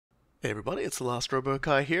Hey everybody, it's the last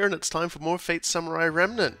Robokai here, and it's time for more Fate Samurai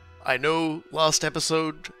Remnant. I know last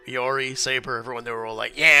episode, Iori, Saber, everyone, they were all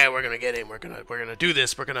like, yeah, we're gonna get in, we're gonna do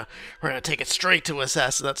this, we're gonna take it straight to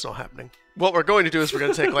Assassin. That's not happening. What we're going to do is we're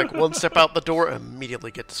gonna take like one step out the door and immediately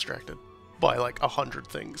get distracted by like 100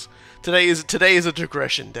 things. Today is a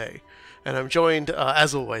digression day, and I'm joined,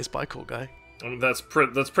 as always, by Cool Guy. That's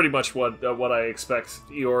pretty much what I expect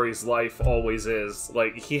Iori's life always is.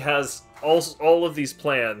 Like, he has all of these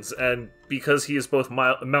plans, and because he is both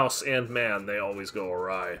mouse and man, they always go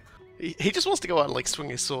awry. He just wants to go out and like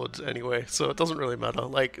swing his swords anyway, so it doesn't really matter.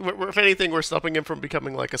 Like, if anything, we're stopping him from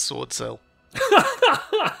becoming like a sword cell.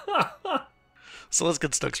 So let's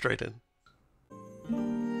get stuck straight in.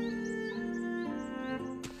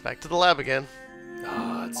 Back to the lab again.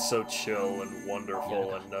 Ah, it's so chill and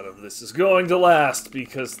wonderful, and none of this is going to last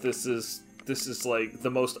because this is like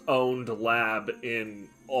the most owned lab in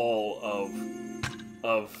all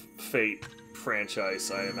of Fate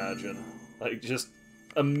franchise, I imagine. Like, just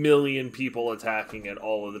a million people attacking it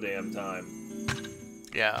all of the damn time.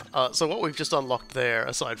 Yeah. So what we've just unlocked there,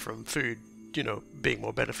 aside from food, you know, being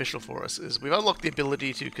more beneficial for us, is we've unlocked the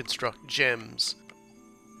ability to construct gems.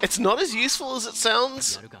 It's not as useful as it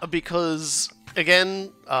sounds because,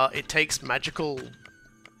 again, it takes magical,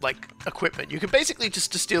 like, equipment. You can basically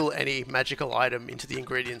just distill any magical item into the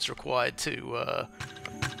ingredients required to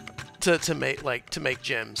make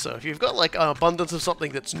gems. So if you've got like an abundance of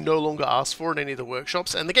something that's no longer asked for in any of the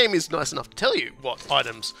workshops, and the game is nice enough to tell you what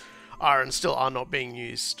items are and still are not being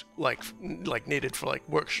used, like needed for like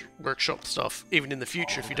workshop stuff, even in the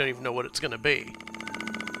future if you don't even know what it's going to be.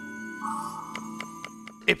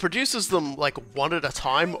 It produces them like one at a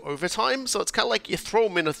time over time, so it's kind of like you throw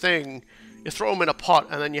them in a thing, you throw them in a pot,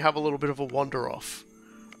 and then you have a little bit of a wander off,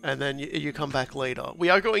 and then you come back later. We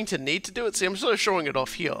are going to need to do it. See, I'm sort of showing it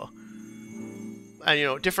off here, and you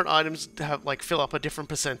know, different items have like fill up a different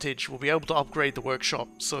percentage. We'll be able to upgrade the workshop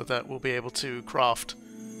so that we'll be able to craft,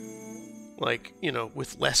 like, you know,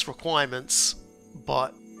 with less requirements,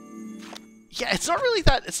 but. Yeah, it's not really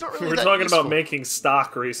that. It's not really. We were that talking useful. about making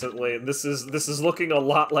stock recently, and this is looking a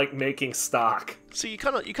lot like making stock. So you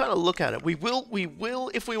kind of look at it. We will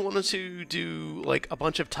if we wanted to do like a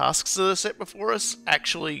bunch of tasks that are set before us,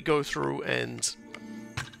 actually go through and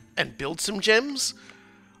build some gems.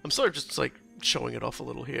 I'm sort of just like showing it off a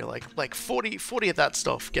little here. Like 40 of that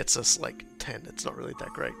stuff gets us like 10. It's not really that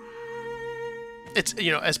great. It's,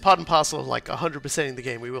 you know, as part and parcel of like 100%ing the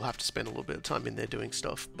game, we will have to spend a little bit of time in there doing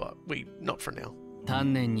stuff, but not for now.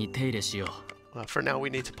 For now, we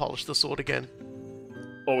need to polish the sword again.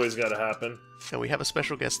 Always gotta happen. And we have a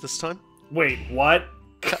special guest this time. Wait, what?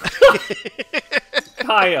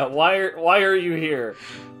 Kaya, why are you here?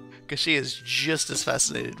 Because she is just as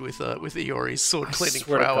fascinated with Iori's sword cleaning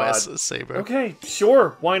prowess as Saber. Okay,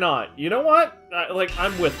 sure, why not? You know what?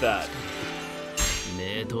 I'm with that.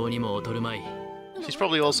 She's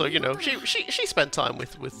probably also, you know, she spent time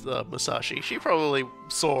with Musashi. She probably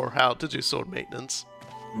saw how to do sword maintenance.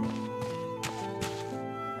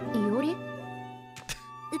 Iori?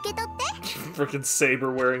 Frickin'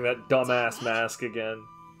 Saber wearing that dumbass mask again.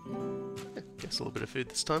 Guess a little bit of food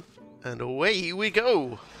this time. And away we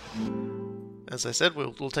go! As I said,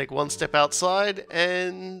 we'll take one step outside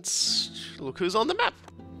and look who's on the map.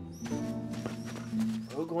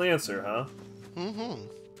 Rogue Lancer, huh? Mm-hmm.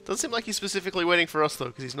 Doesn't seem like he's specifically waiting for us, though,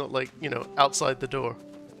 because he's not, like, you know, outside the door.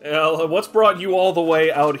 What's brought you all the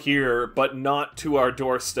way out here, but not to our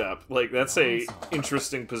doorstep? Like, that's a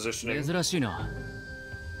interesting positioning.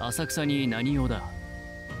 浅草に何用だ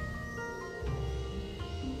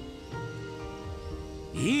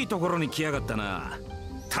いいところに来やがったな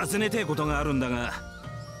尋ねてえことがあるんだが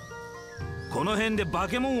この辺で化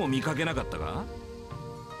け物を見かけなかったか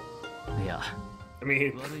いや I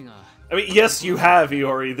mean, yes, you have,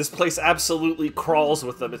 Iori. This place absolutely crawls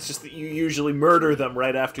with them. It's just that you usually murder them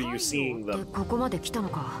right after you seeing them.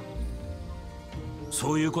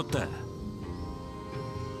 そういうことだ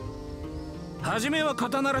初めは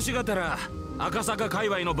肩慣らしがてら赤坂界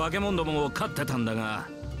隈の化け物どもを飼ってたんだが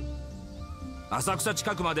浅草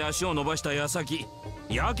近くまで足を伸ばした矢先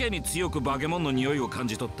やけに強く化け物の匂いを感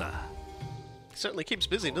じ取った Certainly keeps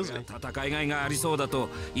busy, doesn't he?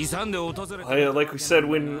 Like we said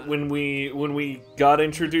when we got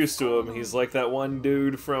introduced to him, he's like that one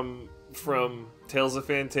dude from Tales of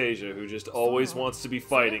Fantasia who just always wants to be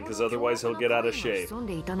fighting because otherwise he'll get out of shape.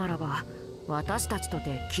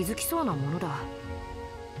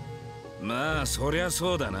 まあそりゃ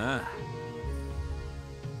そうだな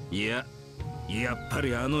いややっぱ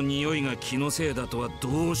りあの匂いが気のせいだとは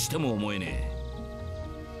どうしても思えね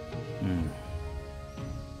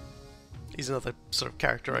え He's another sort of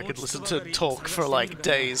character I could listen to talk for like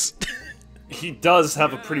days. He does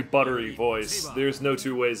have a pretty buttery voice. There's no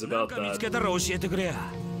two ways about that.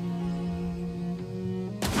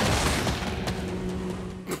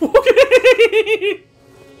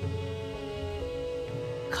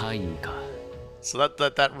 So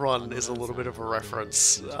that run is a little bit of a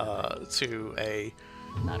reference to a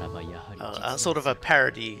sort of a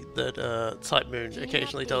parody that Type Moon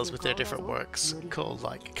occasionally does with their different works called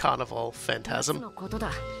like Carnival Phantasm.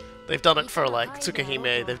 They've done it for like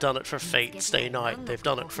Tsukahime, they've done it for Fate Stay Night, they've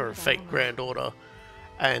done it for Fate Grand Order,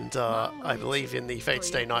 and I believe in the Fate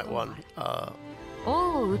Stay Night one,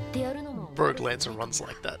 Rogue Lancer runs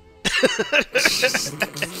like that.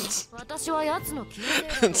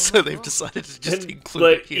 And so they've decided to just include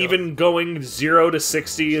like, it here. even going 0 to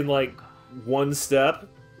 60 in like one step,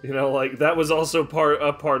 you know, like that was also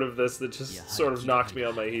a part of this that just sort of knocked me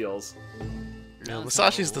on my heels. Yeah,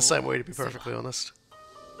 Musashi's the same way, to be perfectly honest.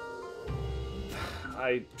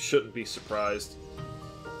 I shouldn't be surprised.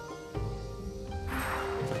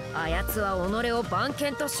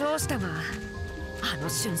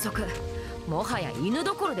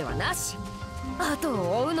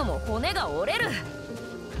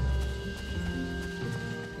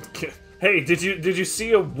 Hey, did you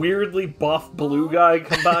see a weirdly buff blue guy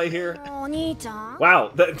come by here?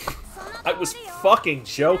 Wow, I was fucking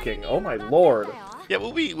joking. Oh my lord. Yeah,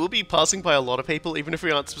 we'll be passing by a lot of people, even if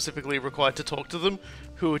we aren't specifically required to talk to them,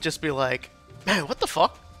 who would just be like, "Man, what the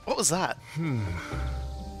fuck? What was that?"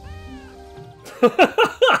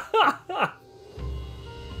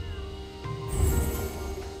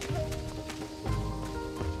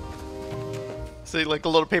 See, like a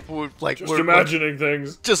lot of people would like just imagining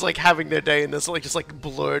things, just like having their day, and this like just like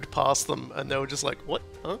blurred past them, and they were just like, "What?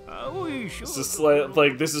 Huh?" This is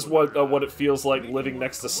like this is what it feels like living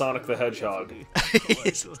next to Sonic the Hedgehog.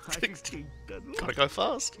 Gotta go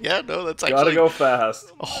fast. Yeah, no, that's actually gotta go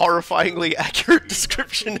fast. A horrifyingly accurate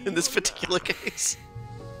description in this particular case.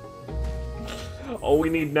 All we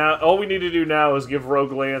need to do now is give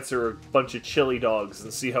Rogue Lancer a bunch of chili dogs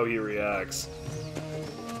and see how he reacts.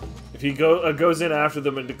 If he goes in after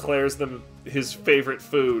them and declares them his favorite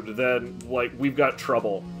food, then, like, we've got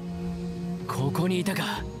trouble. As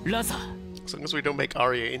long as we don't make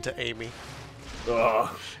Arya into Amy. Ugh.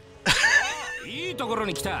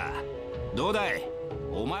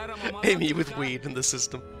 Amy with weed in the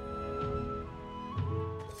system.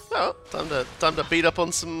 Well, time to beat up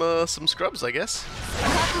on some scrubs, I guess.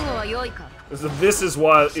 This is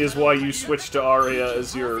why you switched to Arya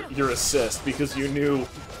as your assist, because you knew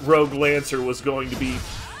Rogue Lancer was going to be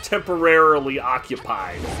temporarily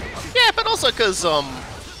occupied. Yeah, but also because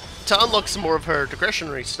to unlock some more of her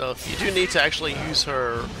digressionary stuff, you do need to actually use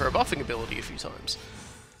her buffing ability a few times.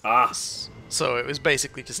 Ah. So it was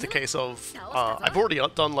basically just a case of, I've already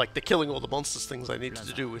done like the killing all the monsters things I needed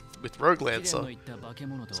to do with Rogue Lancer,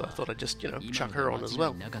 so I thought I'd just, you know, chuck her on as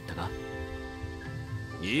well.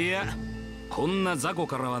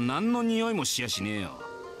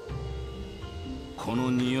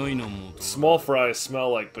 Small fries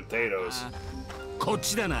smell like potatoes.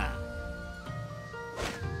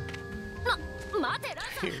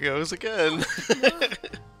 Here goes again.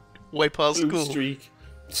 Way past Blue school. streak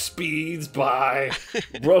speeds by.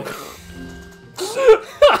 Rogue.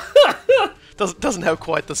 Doesn't have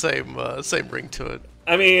quite the same ring to it.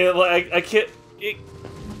 I mean, like I can't.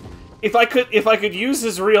 If I could use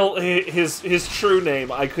his true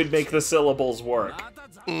name, I could make the syllables work.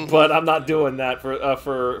 But I'm not doing that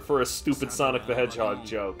for a stupid Sonic the Hedgehog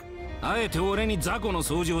joke.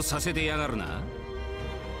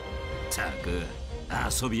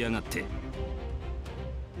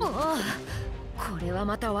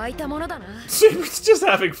 Saber's just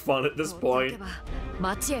having fun at this point.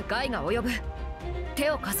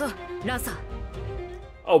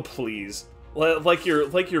 Oh please. Like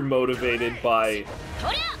you're motivated by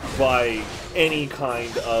any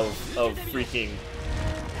kind of freaking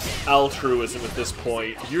altruism at this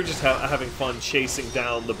point. You're just having fun chasing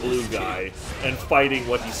down the blue guy and fighting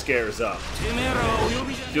what he scares up.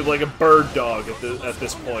 You're like a bird dog at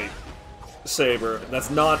this point, Saber. That's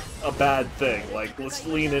not a bad thing. Like, let's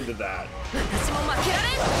lean into that.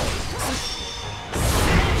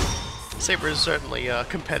 Saber is certainly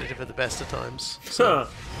competitive at the best of times. So.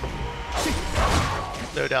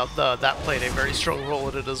 No doubt that played a very strong role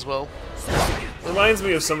in it as well. Reminds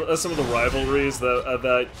me of some of the rivalries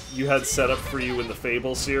that you had set up for you in the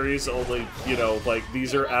Fable series. Only, you know, like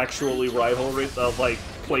these are actually rivalries, like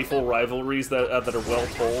playful rivalries that are well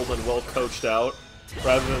told and well coached out,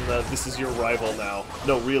 rather than this is your rival now.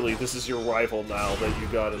 No, really, this is your rival now that you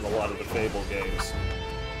got in a lot of the Fable games.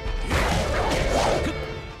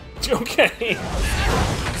 Okay.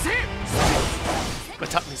 My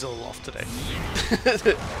tummies a little off today.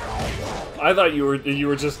 I thought you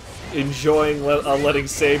were just enjoying letting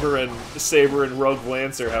Saber and Rogue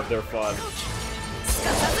Lancer have their fun.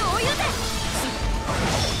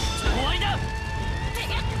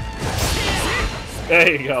 There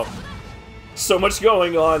you go. So much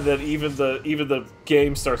going on that even the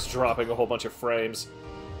game starts dropping a whole bunch of frames.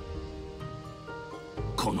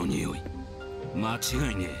 この匂い間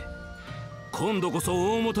違いねえ今度こ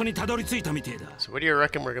そ大元にたどり着いたみてえだ So what do you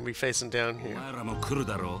reckon we're gonna be facing down here? お前らも来る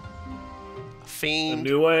だろ A fiend? A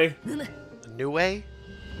new way? A new way?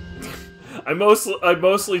 I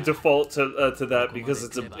mostly default to that because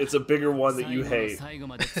it's a bigger one that you hate.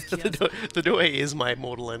 The new way is my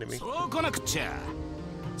mortal enemy. そうこなくっちゃ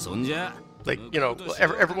そんじゃ Like, you know,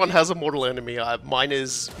 everyone has a mortal enemy. Mine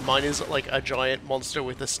is like a giant monster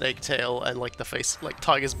with a snake tail and like the face, like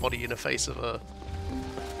tiger's body in a face of a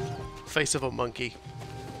monkey.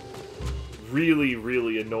 Really,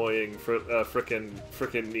 really annoying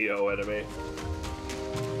frickin' Neo enemy.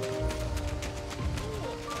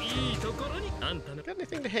 Got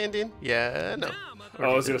anything to hand in? Yeah, no. I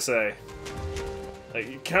was gonna say,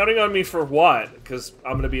 like, counting on me for what? Because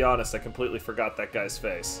I'm gonna be honest, I completely forgot that guy's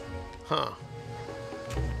face. Huh.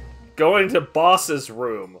 Going to boss's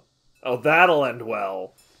room. Oh, that'll end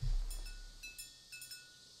well.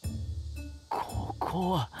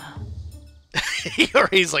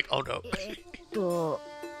 He's like, oh no.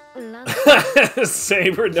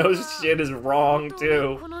 Saber knows shit is wrong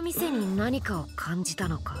too. この店に何かを感じた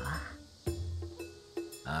のか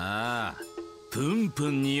ああプンプ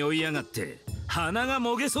ン匂いやがって鼻が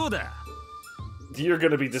もげそうだ You're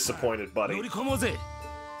gonna be disappointed, buddy. 乗り込もうぜ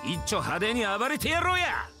一丁派手に暴れてやろう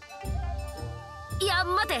やいや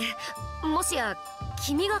待てもしや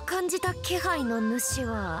君が感じた気配の主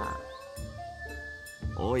は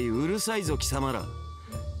おいうるさいぞ貴様ら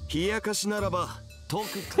冷やかしならば遠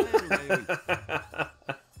く帰るがよい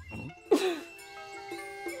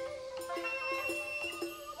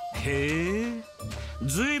へえ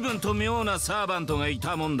随分と妙なサーバントがい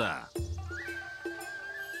たもんだ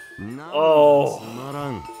おつまら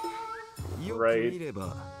んよく見れ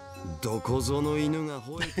ばどこぞの犬が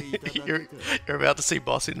吠えていただけ You're about to see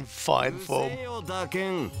boss in fine うる form. せえよだけ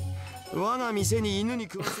ん我が店に犬に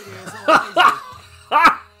食わせる餌はな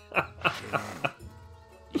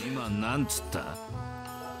いぜ今なんつった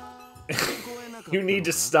You need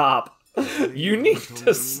to stop. You need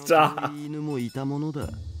to stop. 犬もいたものだ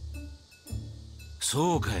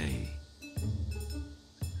そうかい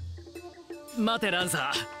待てラン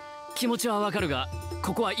サー気持ちはわかるが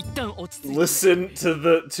ここは一旦落ち着いて Listen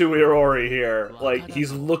to Iori here. Like,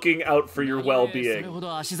 he's looking out for your それ well-being. ほ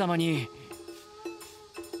ど足ざまに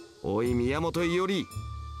おい宮本伊織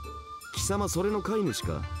貴様それの飼い主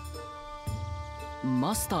か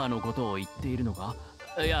マスターのことを言っているのか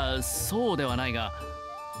いやそうではないが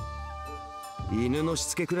犬のし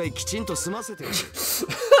つけくらいきちんと済ませておけ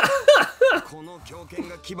この狂犬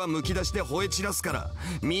が牙むき出しで吠え散らすから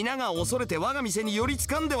皆が恐れて我が店に寄りつ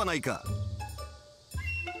かんではないか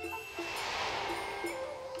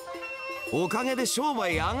おかげで商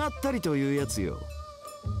売上がったりというやつよ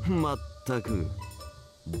まったく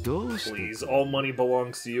どうして Please, all money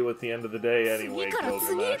belongs to you at the end of the day anyway,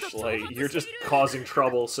 Gilgamesh. Like, you're just causing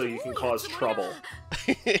trouble so you can cause trouble.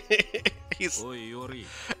 He's おいより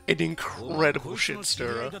an incredible shit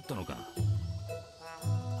stirrer. だったのか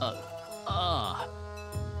ああ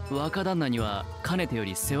若旦那にはかねてよ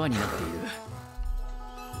り世話になっている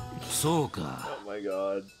そうか Oh my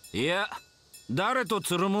god. いや誰と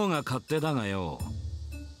つるもうが勝手だがよ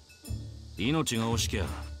命が惜しきゃ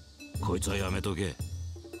こいつはやめとけ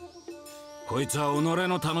こいつは己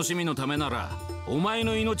の楽しみのためならお前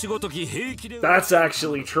の命ごとき平気で That's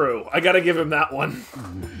actually true. I gotta give him that one.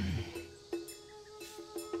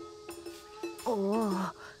 おお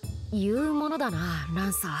言うものだなラ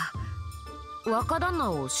ンサー若旦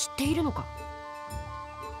那を知っているのか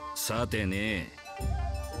さてね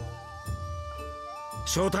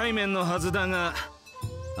初対面のはずだが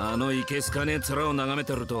あのいけすかねえ面を眺め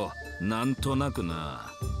てるとなんとなく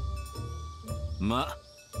なま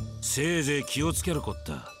せいぜい気をつけるこっ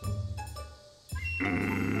た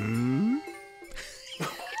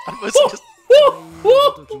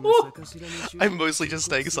I'm mostly just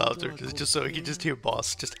staying silent just so I can just hear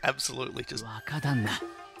boss just absolutely just 若旦那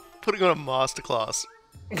putting on a masterclass.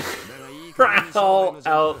 Prowl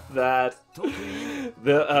out that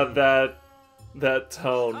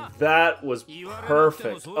tone. That was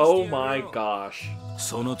perfect. Oh my gosh.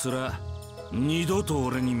 その面二度と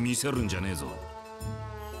俺に見せるんじゃねえぞ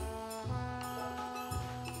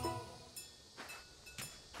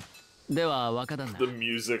The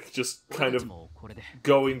music just kind of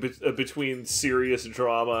going between serious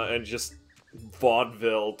drama and just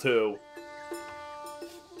vaudeville too.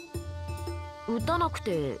 打たなく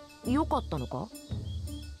てよかったのか?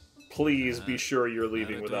 Please be sure you're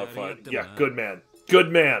leaving without fun. Yeah, good man.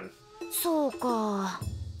 Good man. そうか。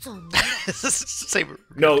Saber.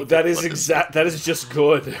 No, that is just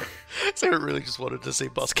good. Saber really just wanted to see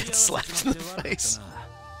Boss get slapped in the face.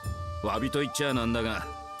 詫びと言っちゃなんだが、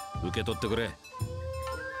受け取ってくれ。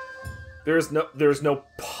 There's no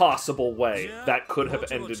possible way that could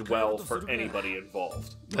have ended well for anybody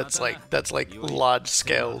involved. That's like large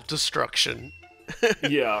scale destruction.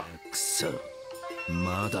 Yeah. So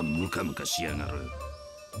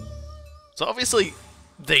obviously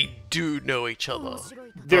they do know each other.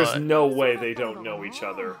 There's no way they don't know each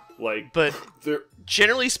other. Like, but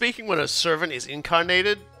generally speaking, when a servant is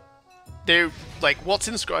incarnated, they're like what's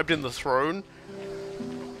inscribed in the throne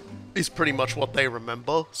is pretty much what they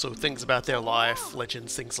remember. So things about their life,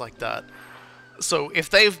 legends, things like that. So if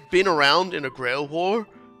they've been around in a Grail War,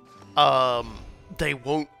 they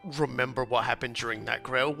won't remember what happened during that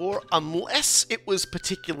Grail War unless it was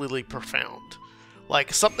particularly profound.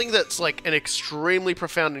 Like, something that's like an extremely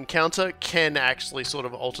profound encounter can actually sort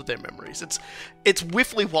of alter their memories. It's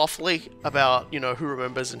whiffly-waffly about, you know, who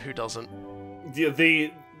remembers and who doesn't.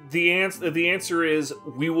 The answer is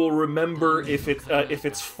we will remember if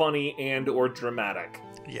it's funny and or dramatic.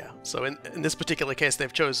 Yeah. So in this particular case,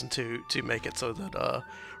 they've chosen to make it so that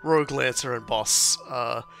Rogue Lancer and Boss,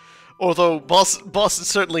 although Boss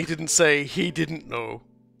certainly didn't say he didn't know.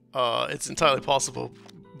 It's entirely possible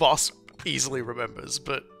Boss easily remembers,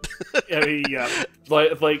 but I mean, yeah,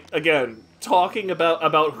 like again, talking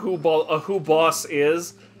about who Boss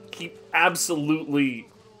is, he absolutely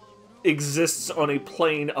exists on a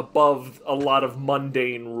plane above a lot of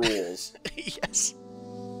mundane rules. Yes.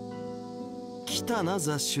 And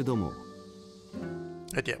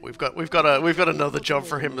yeah, we've got another job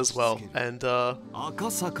for him as well, and yeah,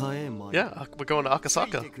 we're going to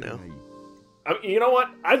Akasaka now. I mean, you know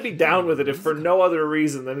what? I'd be down with it if for no other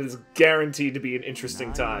reason than it's guaranteed to be an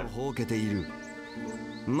interesting time.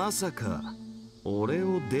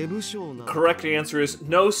 Correct answer is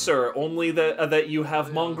no, sir. Only that you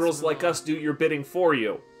have mongrels like us do your bidding for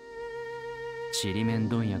you. So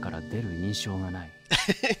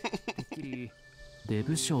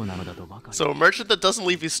a merchant that doesn't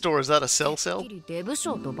leave his store, is that a sell?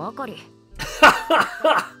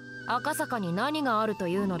 赤坂に何があると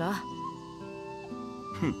いうのだ?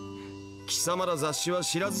 貴様ら雑誌は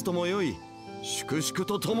知らずともよい。粛々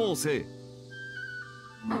と友をせえ。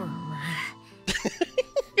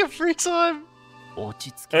Every time.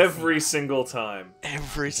 Every single time.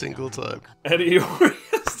 Every single time. And Iori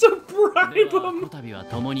has to bribe him.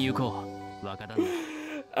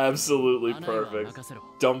 Absolutely perfect.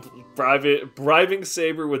 Bribing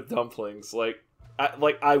Saber with dumplings. Like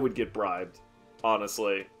I would get bribed,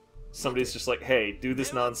 honestly. Somebody's just like, hey, do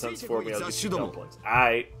this nonsense for me, I'll give you dumplings.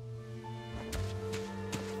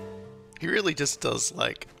 He really just does,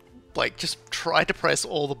 like, just try to press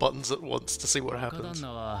all the buttons at once to see what happens.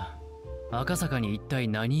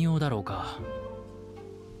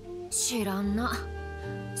 知らんな。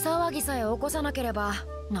騒ぎさえ起こさなければ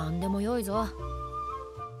何でもよいぞ。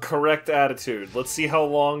 Correct attitude. Let's see how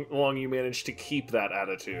long you manage to keep that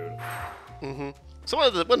attitude. So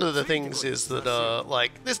one of the things is that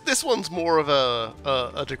like this one's more of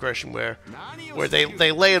a digression where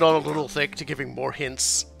they lay it on a little thick to giving more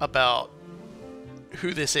hints about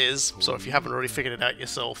who this is. So if you haven't already figured it out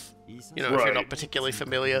yourself, you know, if you're not particularly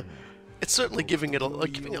familiar, it's certainly giving it a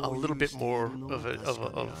little bit more of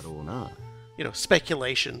you know,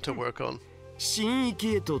 speculation to work on. 新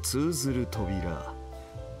域へと通ずる扉。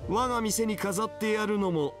我が店に飾ってやる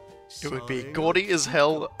のも。 It would be gaudy as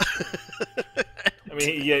hell. I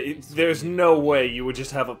mean, yeah, there's no way you would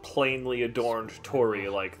just have a plainly adorned Torii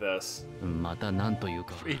like this.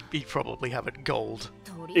 He'd probably have it gold.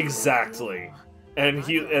 Exactly. And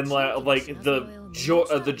like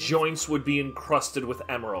the joints would be encrusted with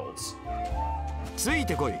emeralds.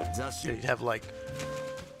 He'd have, like,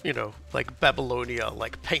 you know, like Babylonia,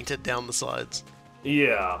 like painted down the sides.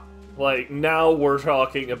 Yeah. Like, now we're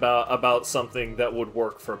talking about something that would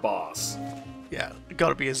work for Boss. Yeah,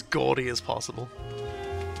 gotta be as gaudy as possible.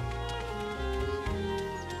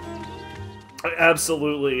 I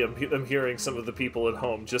absolutely am hearing some of the people at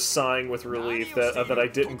home just sighing with relief that I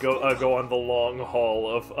didn't go on the long haul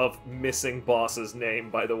of missing Boss's name,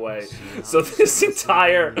 by the way. So this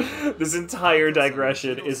entire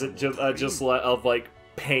digression isn't just of like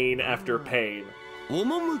pain after pain.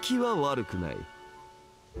 趣は悪くない。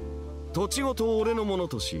土地ごと俺のもの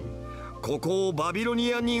とし、ここをバビロ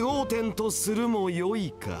ニア2号店とするもよ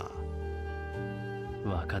いか。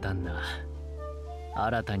若旦那、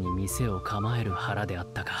新たに店を構える腹であっ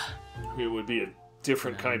たか。 It would be a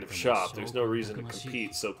different kind of shop. There's no reason to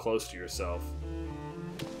compete so close to yourself.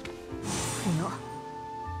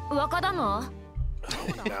 若旦那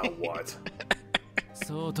Now what?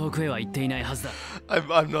 そう遠くへは行っていないはずだ。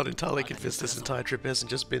I'm not entirely convinced this entire trip hasn't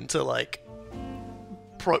just been to, like,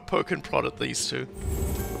 poke and prod at these two.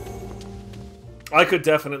 I could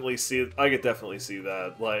definitely see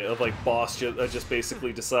that. Like boss just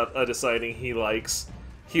basically deciding he likes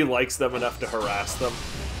them enough to harass them.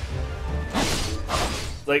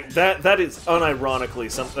 Like that is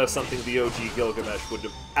unironically something the OG Gilgamesh would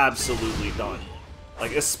have absolutely done.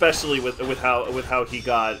 Like especially with how he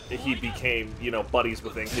became, you know, buddies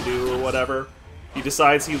with Enkidu or whatever. He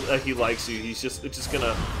decides he likes you. He's just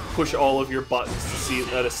gonna push all of your buttons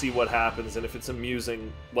to see what happens, and if it's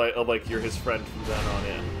amusing, like you're his friend from then on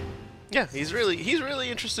in. Yeah, he's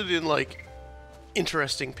really interested in, like,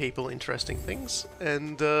 interesting people, interesting things,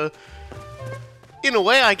 and in a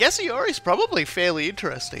way, I guess Iori's probably fairly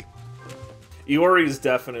interesting. Iori's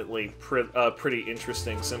definitely pretty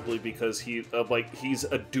interesting, simply because he's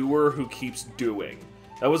a doer who keeps doing.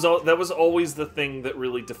 That was always the thing that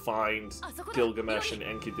really defined Gilgamesh and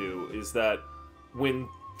Enkidu, is that when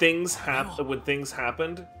things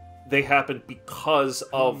happened, they happened because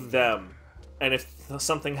of them. And if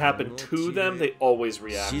something happened to them, they always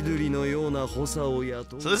reacted.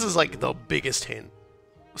 So this is like the biggest hint.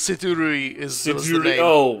 Siduri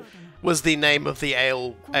was the name of the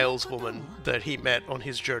aleswoman that he met on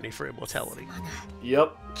his journey for immortality.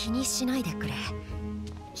 Yep.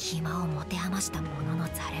 暇を持て余した者の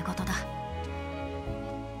ざれ言だ。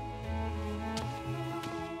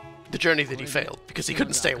 The journey that he failed because he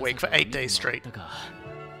couldn't stay awake for 8 days straight.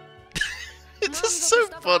 It's just so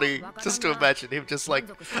funny just to imagine him just like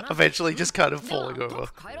eventually just kind of falling over.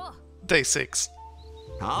 Day 6.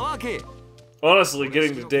 Honestly,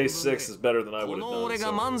 getting to day 6 is better than I would have done.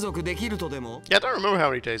 So. Yeah, I don't remember how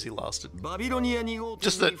many days he lasted.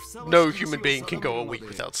 Just that no human being can go a week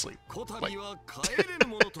without sleep. Like,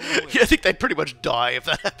 yeah, I think they'd pretty much die if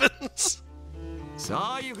that happens.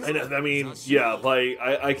 I mean, yeah, like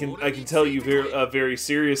I can tell you very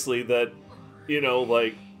seriously that, you know,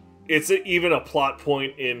 like it's even a plot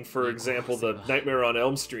point in, for example, the Nightmare on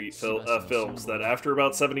Elm Street films, that after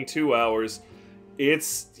about 72 hours,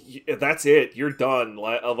 that's it. You're done.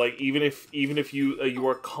 Like even if you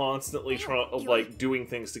are constantly doing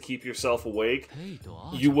things to keep yourself awake,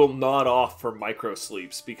 you will nod off for micro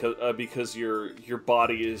sleeps because your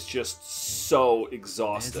body is just so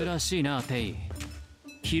exhausted.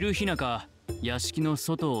 昼日中屋敷の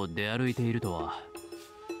外を出歩いているとは。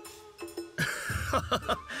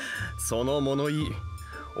その物言い、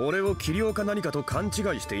俺を桐岡何かと勘違い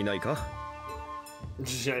していないか?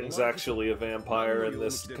 Zheng's actually a vampire in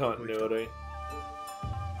this continuity.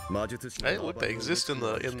 Hey, look, they exist in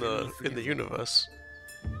the universe.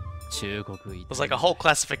 There's like a whole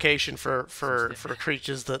classification for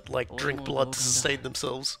creatures that like drink blood to sustain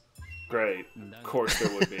themselves. Great, of course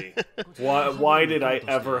there would be. Why did I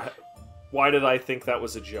think that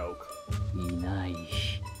was a joke?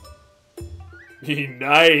 い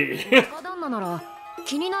ない。若旦那なら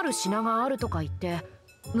気になる品があるとか言って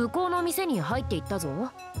向こうの店に入っていった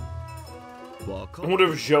ぞ。I wonder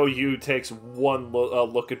if Zhou takes one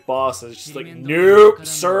look at boss and is just like, nope,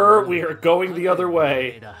 sir, we are going the other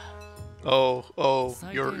way. Oh,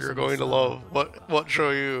 you're going to love what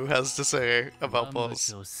Shoyu has to say about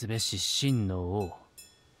boss.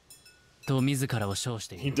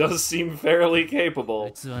 He does seem fairly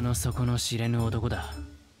capable.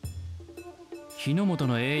 日の本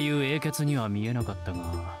の英雄英傑には見えなかった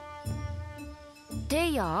が。テ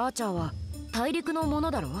イやアーチャーは大陸のも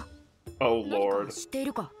のだろ? Oh Lord. 知ってい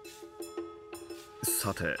るか?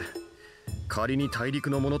 さて、仮に大陸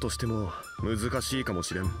のものとしても難しいかも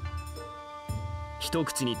しれん。一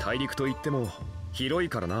口に大陸と言っても広い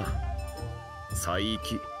からな。海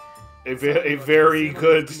域。A very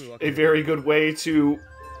good way to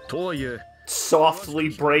とはいえ softly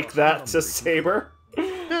break that to Saber.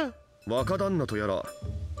 若旦那とやら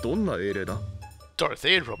どんな英霊だ?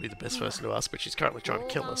 Dorothea is probably the best person to ask, but she's currently trying to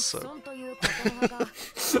kill us,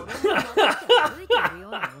 so.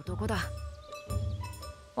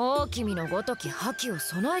 大君のごとき覇気を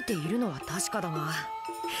備えているのは確かだが。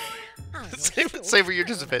Saber, you're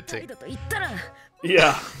just venting.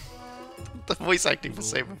 Yeah. The voice acting for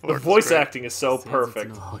Saber. The voice acting is so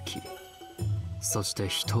perfect.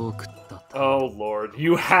 Oh Lord,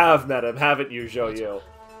 you have met him, haven't you, Zhou?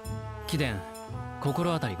 貴殿、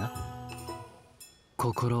心当たりが?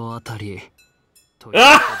心当たり。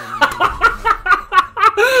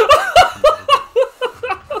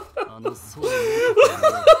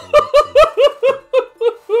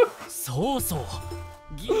そうそう。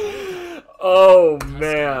Oh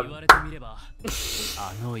man.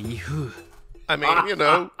 I mean, you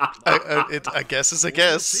know, I guess it's a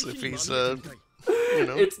guess if he's, you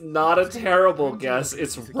know. It's not a terrible guess.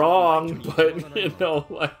 It's wrong, but you know,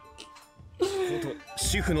 like.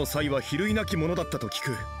 主婦の際は比類なきものだったと聞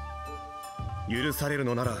く。許される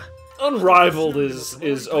のなら。Unrivaled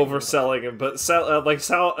is overselling him, but Cao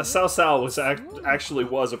Cao was actually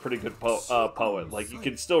was a pretty good poet. Like you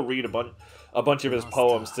can still read a bunch of his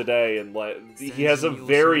poems today, and like he has a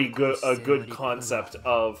very good concept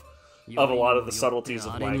of a lot of the subtleties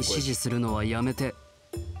of language.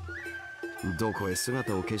 どこへ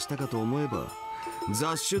姿を消したかと思えば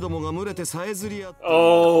雑種どもが群れてさえずり合って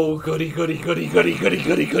Oh, goody.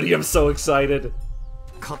 I'm so excited.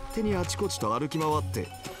 勝手にあちこちと歩き回って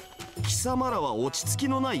貴様らは落ち着き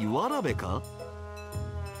のないわらべか？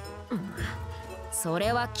そ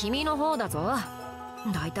れは君の方だぞ。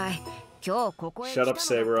だいたい今日ここへ Shut up,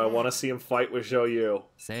 Saber. I want to see him fight with Zhou.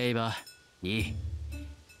 Saber, いい。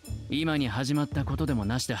今に始まったことでも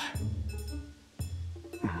なしだ。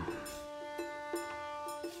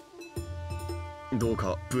どう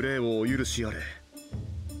かプレーをお許しあれ。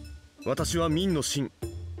私は民の神、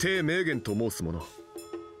帝名言と申す者。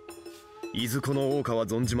いずこの王家は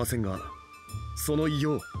存じませんが、その異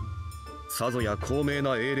様、さぞや高名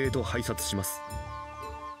な英霊と拝察します。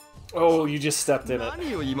Oh, you just stepped in it.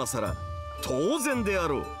 何を今さら、当然であ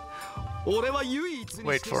ろう。俺は唯一に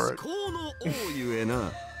して至高の王ゆえ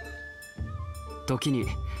な。時に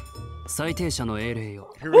最低者の英霊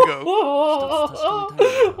よ。Here we go. Oh,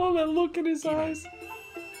 that look in his eyes.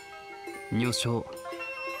 女性、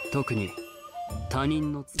特に他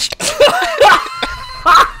人の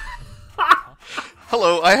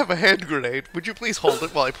Hello, I have a hand grenade. Would you please hold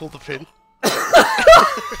it while I pull the pin?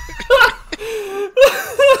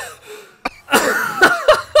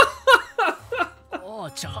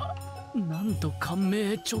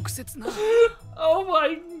 Oh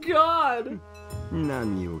my god!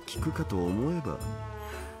 何を聞くかと思えば。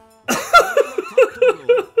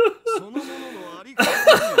そのもののあり方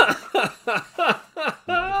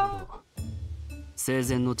生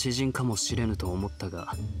前の知人かもしれぬと思った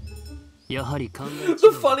が、やはり考え The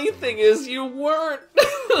funny thing is, you weren't!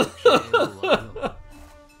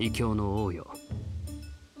 異教の王よ。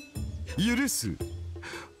許す。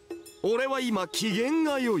俺は今機嫌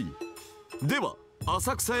が良い。では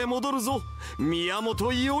浅草へ戻るぞ、宮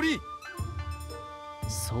本伊織。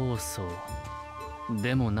そうそう。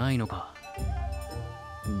でもないのか。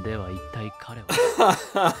では一体彼は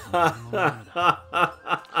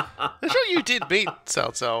I'm sure you did meet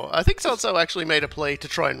Cao Cao. I think Cao Cao actually made a play to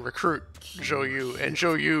try and recruit Zhou Yu, and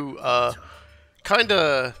Zhou Yu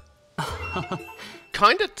kinda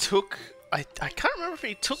took I can't remember if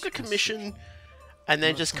he took a commission and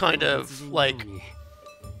then just kind of like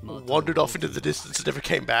wandered off into the distance and never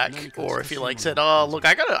came back, or if he like said, "Oh, look,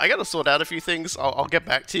 I gotta sort out a few things. I'll get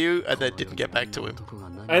back to you," and then didn't get back to him.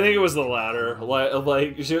 I think it was the latter.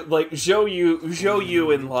 Like Zhou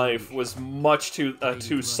Yu in life was much too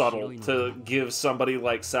subtle to give somebody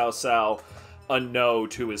like Cao Cao a no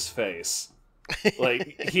to his face.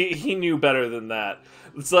 Like he knew better than that.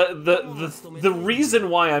 It's like the reason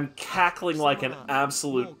why I'm cackling like an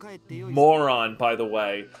absolute moron, by the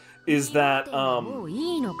way, is that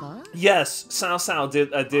yes, Cao Cao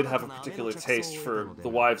did have a particular taste for the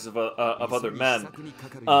wives of other men,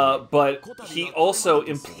 but he also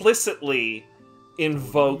implicitly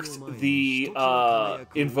invoked the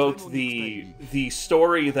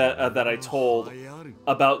story that I told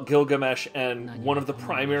about Gilgamesh, and one of the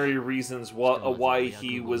primary reasons why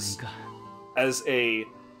he was, as a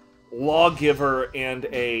lawgiver and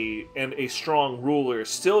a strong ruler,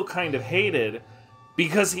 still kind of hated,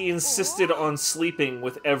 because he insisted on sleeping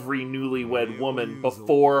with every newlywed woman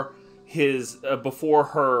before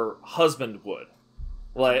her husband would.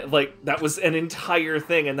 Like that was an entire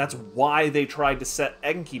thing, and that's why they tried to set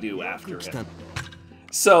Enkidu after him.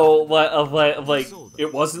 So like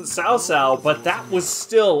it wasn't Cao Cao, but that was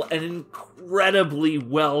still an incredibly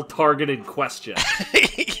well targeted question.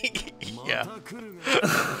 Yeah.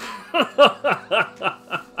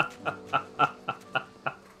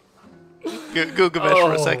 Gilgamesh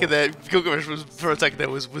for a second there. Gilgamesh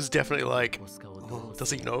was definitely like, oh,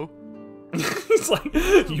 does he know? It's like,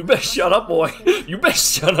 you best shut up, boy. You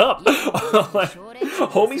best shut up. Like,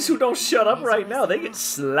 homies who don't shut up right now, they get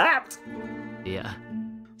slapped. Yeah.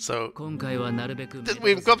 So 今回はなるべく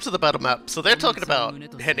we've got up to the battle map. So they're talking about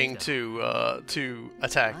heading to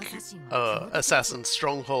attack Assassin's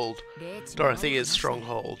stronghold, Dorothea's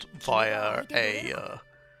stronghold, via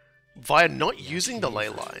not using the ley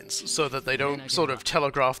lines, so that they don't sort of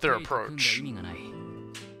telegraph their approach.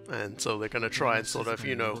 And so they're going to try and sort of,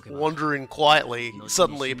 you know, wander in quietly,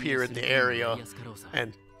 suddenly appear in the area,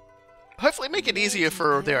 and hopefully make it easier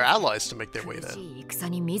for their allies to make their way there.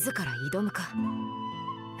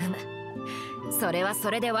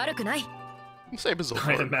 Saber's all I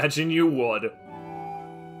for it. imagine you would.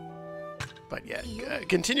 But yeah,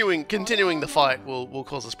 continuing the fight will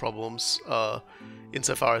cause us problems,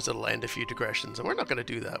 insofar as it'll end a few digressions, and we're not going to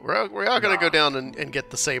do that. We are going to go down and get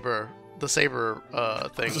the saber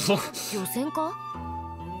thing. 漁船か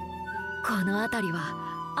この辺り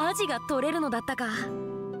はアジが取れるのだったか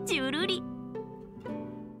ジュルリ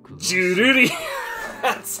Jururi!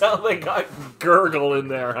 That's how they got gurgle in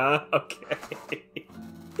there, huh? Okay.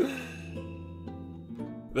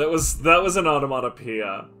 That was an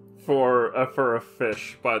onomatopoeia for a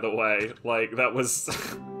fish, by the way. Like, that was...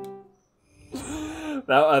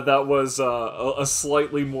 that was a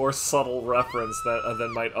slightly more subtle reference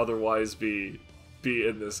than might otherwise be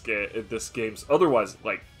in this game's otherwise,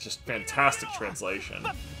 like, just fantastic translation.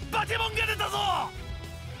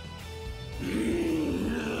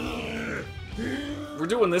 We're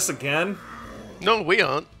doing this again? No, we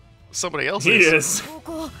aren't. Somebody else He is. こ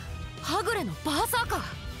こはぐれのバーサーカー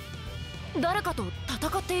誰かと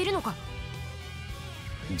戦っているのか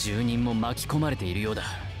住人も巻き込まれているようだ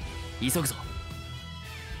急ぐぞ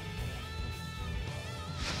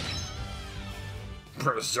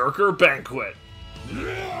Berserker Banquet.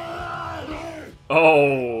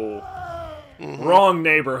 Oh. Wrong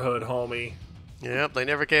neighborhood, homie. Yep, they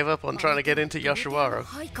never gave up on trying to get into Yoshiwara.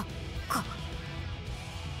 はいかか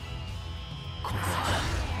ここは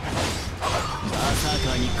バーサー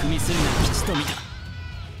カーに組みするな基地と見た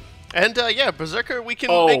And yeah, Berserker we can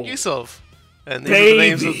Oh. make use of. And these are the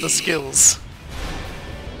names of the skills.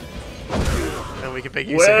 And we can make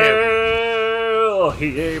use of him. Well,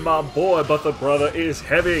 he ain't my boy, but the brother is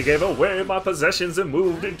heavy. Gave away my possessions and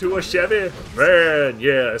moved into a Chevy. Man,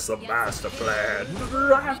 yeah, it's the master plan.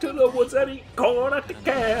 Drive to the woods and eat corn at the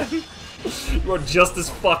can. You are just as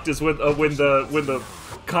fucked as when the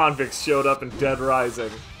convicts showed up in Dead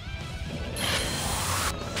Rising.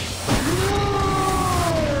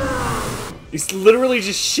 He's literally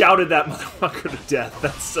just shouted that motherfucker to death.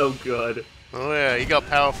 That's so good. Oh yeah, you got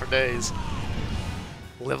power for days.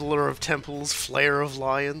 Leveler of temples, flayer of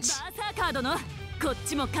lions. バーサーカー殿こっ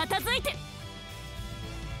ちも片付いてっ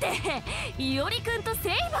てイオリ君とセ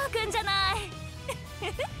イバー君じゃない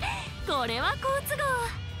これは好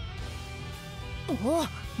都合おお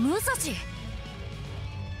武蔵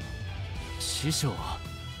師匠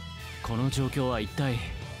この状況は一体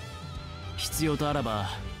必要とあらば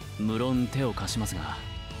無論手を貸しますが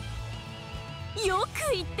よく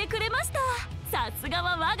言ってくれましたさすが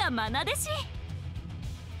は我が愛弟子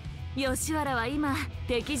吉原は今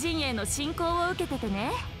敵陣営の侵攻を受けててね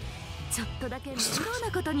ちょっとだけ面倒な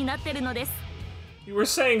ことになってるのです You were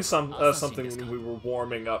saying something when we were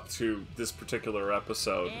warming up to this particular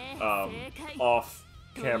episode, off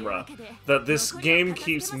camera, that this game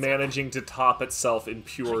keeps managing to top itself in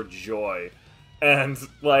pure joy. And,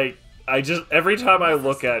 like, every time I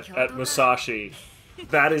look at Musashi,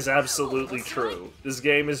 that is absolutely true. This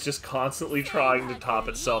game is just constantly trying to top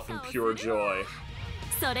itself in pure joy.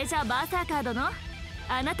 それじゃバーサーカー殿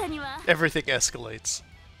あなたには Everything escalates.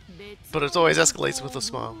 But it always escalates with a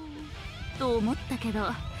smile. と思ったけど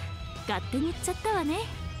勝手に言っちゃったわね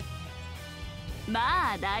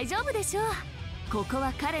まあ大丈夫でしょうここ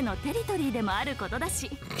は彼のテリトリーでもあることだし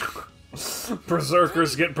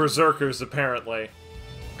Berserkers get berserkers, apparently.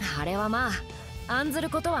 あれはまあ案ずる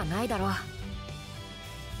ことはないだろう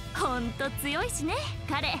ほんと強いしね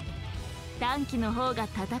彼短期の方が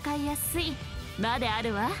戦いやすいまであ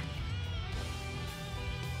るわ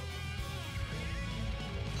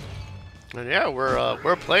And yeah,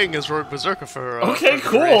 we're playing as Rogue Berserker for Okay,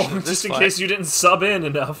 for cool. duration of Just this in fight. case you didn't sub in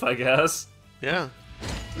enough, I guess. Yeah.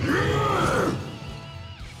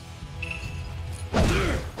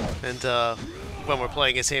 And when we're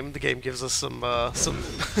playing as him, the game gives us some. It's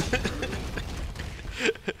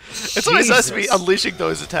always nice to be Jesus. unleashing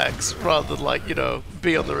those attacks rather than, like, you know,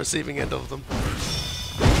 be on the receiving end of them.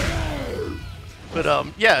 But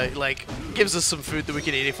yeah, like, gives us some food that we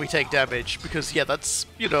can eat if we take damage, because yeah, that's,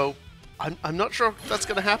 you know, I'm not sure if that's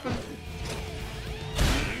gonna happen.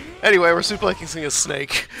 Anyway, we're suplexing a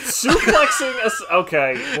snake. Suplexing a...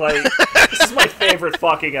 Okay, like, this is my favorite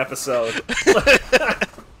fucking episode.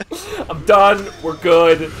 I'm done. We're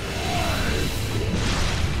good.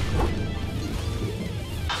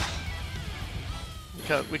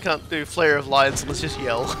 We can't do Flare of Lions, let's just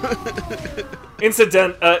yell.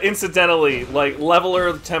 Incidentally, like Leveler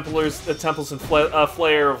of the Temples and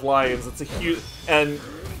Flare of Lions, it's a huge, and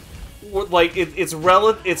like it's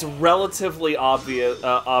relatively obvious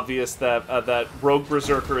that that Rogue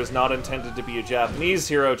Berserker is not intended to be a Japanese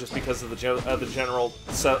hero just because of the general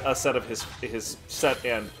set of his set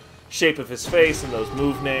and shape of his face and those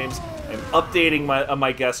move names. I'm updating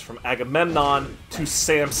my guess from Agamemnon to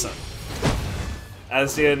Samson.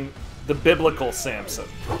 As in, the biblical Samson.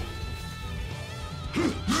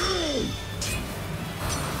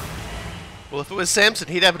 Well, if it was Samson,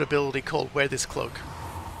 he'd have an ability called Wear This Cloak.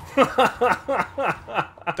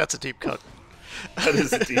 That's a deep cut. That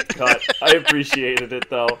is a deep cut. I appreciated it,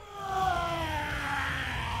 though.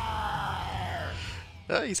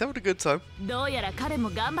 He's having a good time.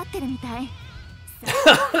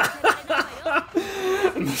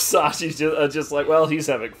 Musashi's just like, well, he's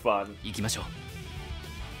having fun.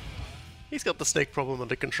 He's got the snake problem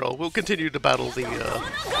under control. We'll continue to battle the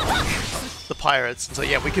pirates. And so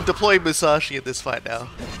yeah, we can deploy Musashi in this fight now.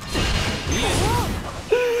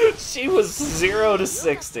 She was 0 to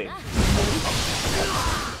 60.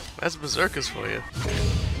 That's Berserkers for you.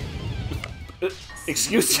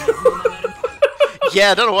 Excuse you?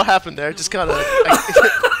 Yeah, I don't know what happened there. Just kind of...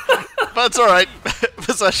 but it's alright.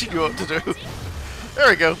 Musashi knew what to do. There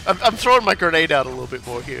we go. I'm throwing my grenade out a little bit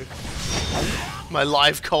more here. My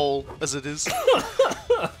live coal, as it is.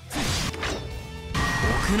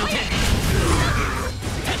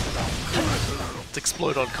 It's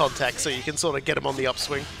explode on contact, so you can sort of get him on the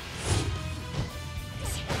upswing.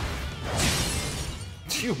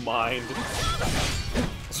 Do you mind?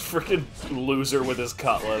 This freaking loser with his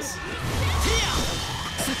cutlass.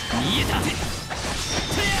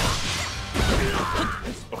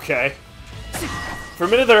 Okay. For a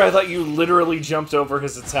minute there, I thought you literally jumped over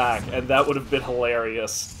his attack, and that would have been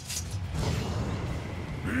hilarious.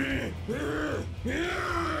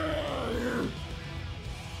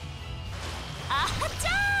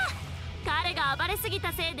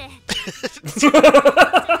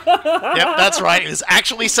 Yep, that's right. It's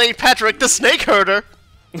actually St. Patrick, the snake herder.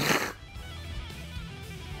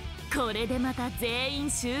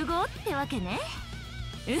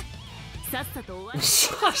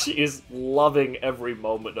 She is loving every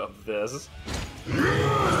moment of this.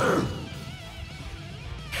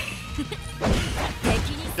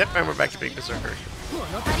 Yep, and we're back to being Berserker.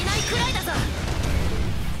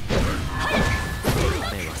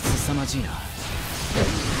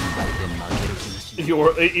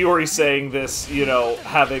 Iori saying this, you know,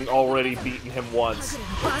 having already beaten him once.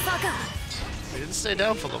 We didn't stay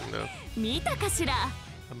down for long though.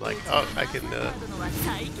 I'm like, oh, I can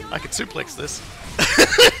suplex this.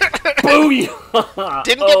 Booyah!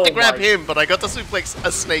 Didn't get to grab him, but I got to suplex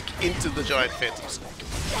a snake into the giant phantom snake.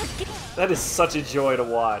 That is such a joy to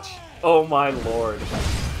watch. Oh my lord.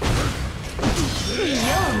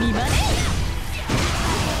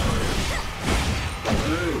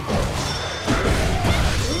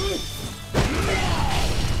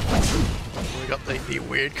 We got the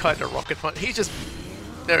weird kind of rocket punch. He just...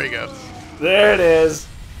 There we go. There it is.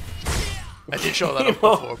 I did show that up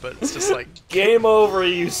before, but it's just like... Game over,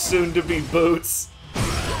 you soon-to-be boots.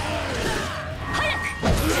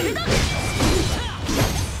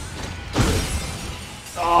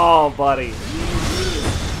 Oh, buddy.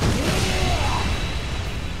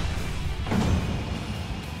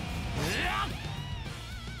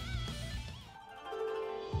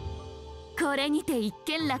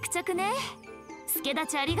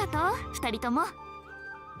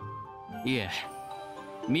いえ、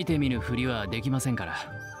見て見ぬふりはできませんから。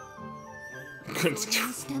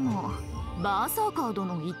でも、バーサーカー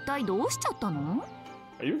殿一体どうしちゃったの？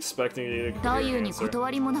 Are you expecting me to 太夫に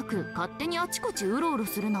断りもなく勝手にあちこちうろうろ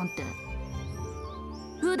するなんて。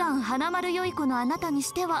普段花丸よい子のあなたに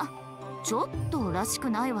してはちょっとらし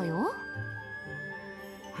くないわよ。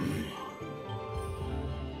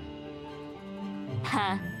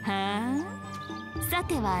はは。さ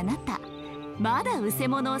てはあなた、まだうせ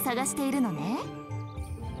者を探しているのね。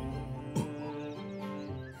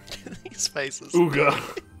These faces. Ooga.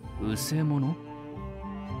 うせ者？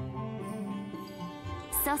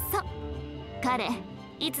そうそう。彼、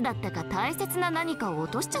いつだったか大切な何かを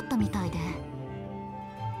落としちゃったみたいで。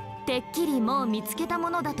てっきりもう見つけた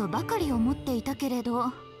ものだとばかり思っていたけれ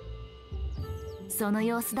ど、その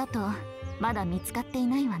様子だとまだ見つかってい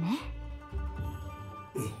ないわね。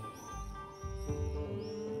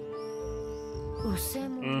うせ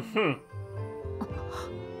者。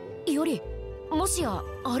いおり、もしや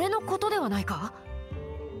あれのことではないか？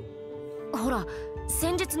ほら、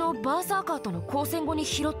先日のバーサーカーとの交戦後に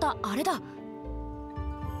拾ったあれだ。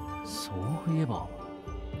そういえば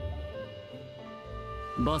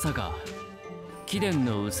バーサーカー、貴殿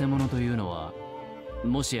のうせ者というのは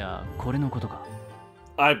もしやこれのことか？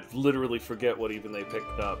 I literally forget what even they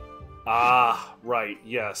picked up. Ah, right.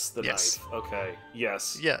 Yes, the Yes. knife. Okay.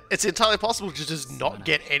 Yes. Yeah, it's entirely possible to just not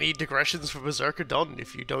get any digressions for Berserker done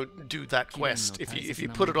if you don't do that quest. If you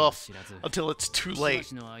put it off until it's too late.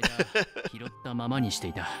 しばしの間拾ったままにして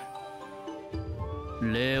いた。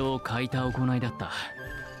礼を欠いた行いだった。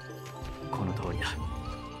この通りだ。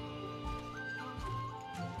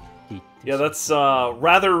 Yeah, that's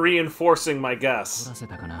rather reinforcing my guess. 取らせ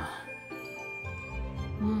たかな。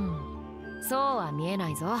そうは見えな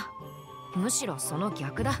いぞ。むしろその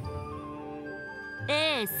逆だ。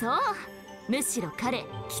ええ、そう。むしろ彼、きっ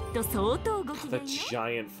と相当ご機嫌 That ね。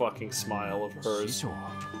 giant fucking smile of 師 hers. 匠。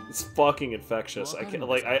 It's fucking infectious. I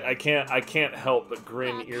can't help but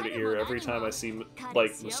grin ear to ear every time I see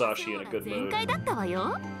like Musashi in a good 全 mood. 開だったわ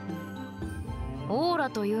よ。オーラ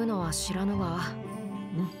というのは知らぬが、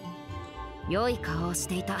良い顔をし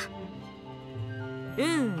ていた。う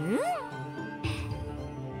ん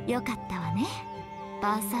うん。よかったわね、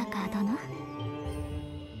バーサーカー殿。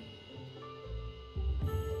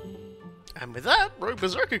 And with that, Rogue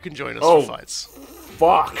Berserker can join us Oh. for fights.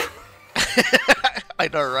 Fuck. I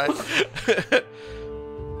know, right?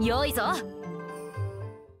 良いぞ。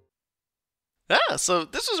 So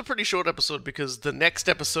this was a pretty short episode because the next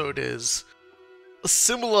episode is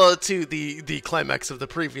similar to the climax of the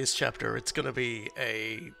previous chapter. It's gonna be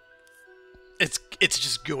it's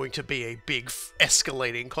just going to be a big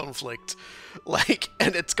escalating conflict, like,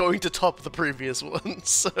 and it's going to top the previous one.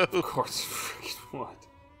 So Of course. What?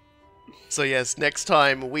 so yes, next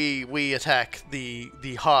time we attack the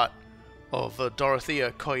heart of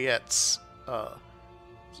Dorothea Coyett's, the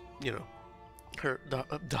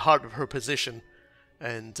heart of her position,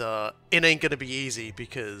 and it ain't gonna be easy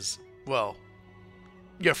because, well,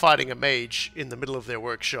 you're fighting a mage in the middle of their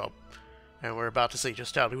workshop, and we're about to see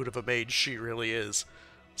just how good of a mage she really is.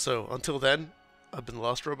 So until then, I've been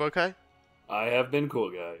Lost Robokai, I have been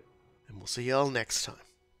Cool Guy. and we'll see y'all next time.